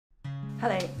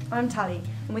Hello, I'm Tally,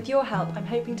 and with your help I'm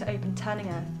hoping to open Turning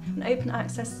Earth, an open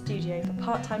access studio for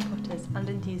part-time potters and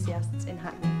enthusiasts in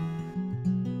Hackney.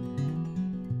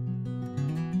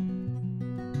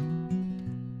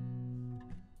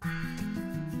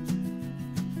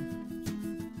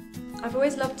 I've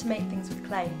always loved to make things with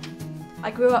clay.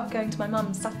 I grew up going to my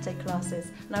mum's Saturday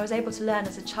classes and I was able to learn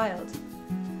as a child.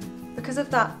 Because of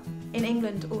that, in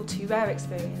England, all too rare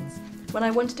experience, when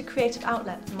I wanted a creative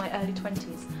outlet in my early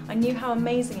 20s, I knew how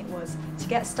amazing it was to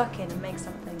get stuck in and make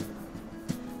something.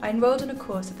 I enrolled in a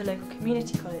course at the local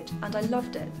community college and I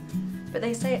loved it, but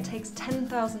they say it takes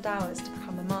 10,000 hours to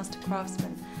become a master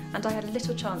craftsman, and I had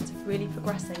little chance of really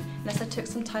progressing unless I took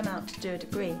some time out to do a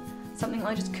degree, something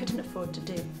I just couldn't afford to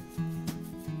do.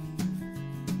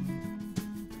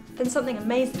 Then something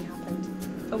amazing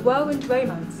happened. A whirlwind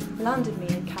romance landed me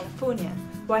in California,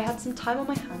 where I had some time on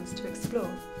my hands to explore.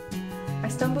 I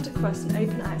stumbled across an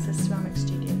open access ceramic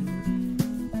studio.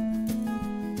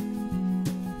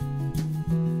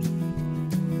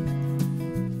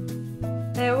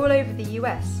 They are all over the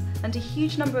US, and a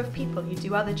huge number of people who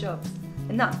do other jobs,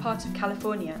 in that part of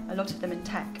California, a lot of them in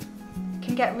tech,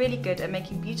 can get really good at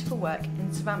making beautiful work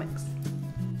in ceramics.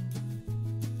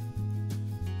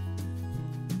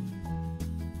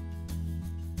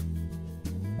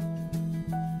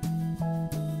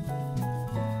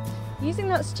 Using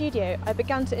that studio, I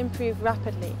began to improve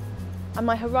rapidly, and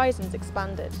my horizons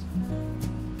expanded.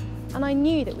 And I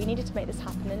knew that we needed to make this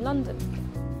happen in London.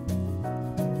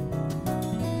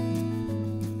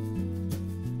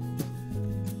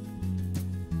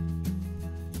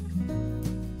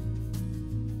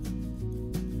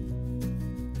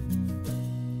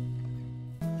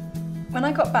 When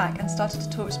I got back and started to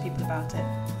talk to people about it,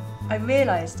 I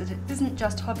realised that it isn't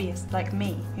just hobbyists like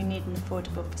me who need an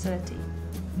affordable facility.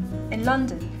 In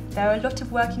London, there are a lot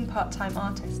of working part-time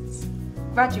artists,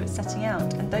 graduates setting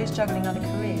out and those juggling other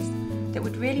careers that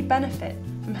would really benefit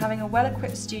from having a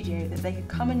well-equipped studio that they could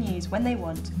come and use when they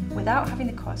want without having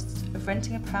the costs of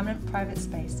renting a permanent private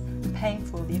space and paying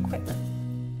for all the equipment.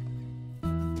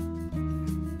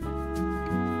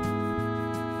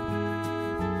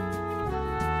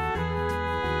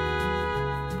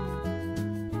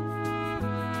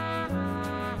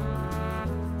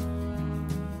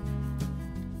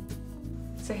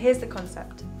 So here's the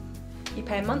concept. You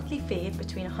pay a monthly fee of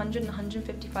between £100 and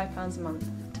 £155 a month,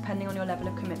 depending on your level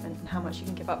of commitment and how much you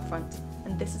can give up front,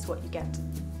 and this is what you get.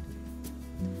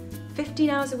 15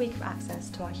 hours a week of access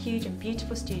to our huge and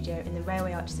beautiful studio in the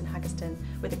Railway Arches in Haggerston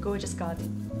with a gorgeous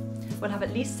garden. We'll have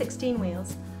at least 16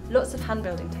 wheels, lots of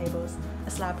hand-building tables,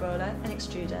 a slab roller, an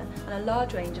extruder, and a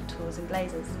large range of tools and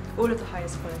glazes, all of the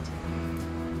highest quality.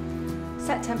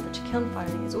 Set temperature kiln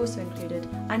firing is also included,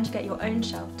 and you get your own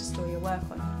shelf to store your work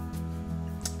on.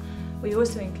 We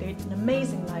also include an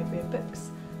amazing library of books,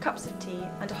 cups of tea,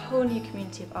 and a whole new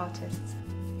community of artists.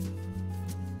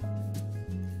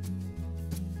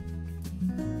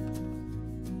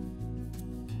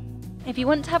 If you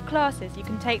want to have classes, you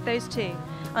can take those too,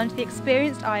 under the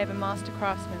experienced eye of a master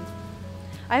craftsman.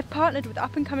 I have partnered with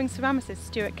up-and-coming ceramicist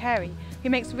Stuart Carey, who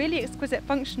makes really exquisite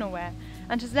functional ware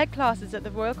and has led classes at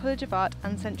the Royal College of Art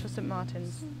and Central St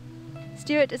Martin's.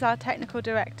 Stuart is our technical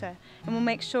director and will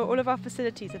make sure all of our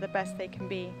facilities are the best they can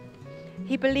be.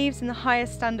 He believes in the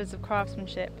highest standards of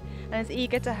craftsmanship and is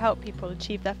eager to help people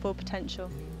achieve their full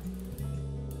potential.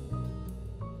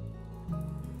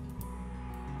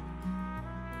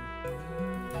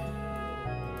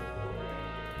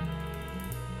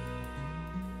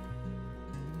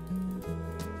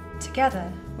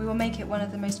 Together, we will make it one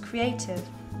of the most creative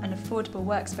and affordable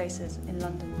workspaces in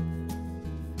London.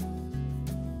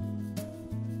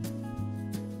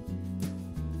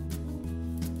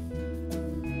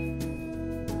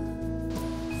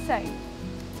 So,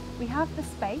 we have the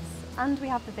space and we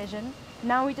have the vision,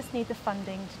 now we just need the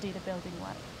funding to do the building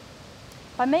work.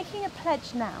 By making a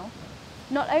pledge now,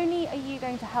 not only are you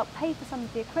going to help pay for some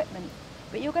of the equipment,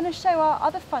 but you're going to show our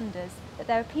other funders that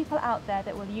there are people out there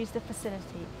that will use the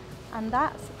facility. And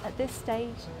that, at this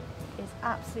stage, is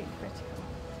absolutely critical.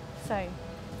 So,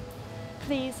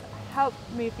 please help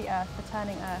move the earth for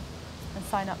Turning Earth and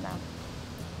sign up now.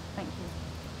 Thank you.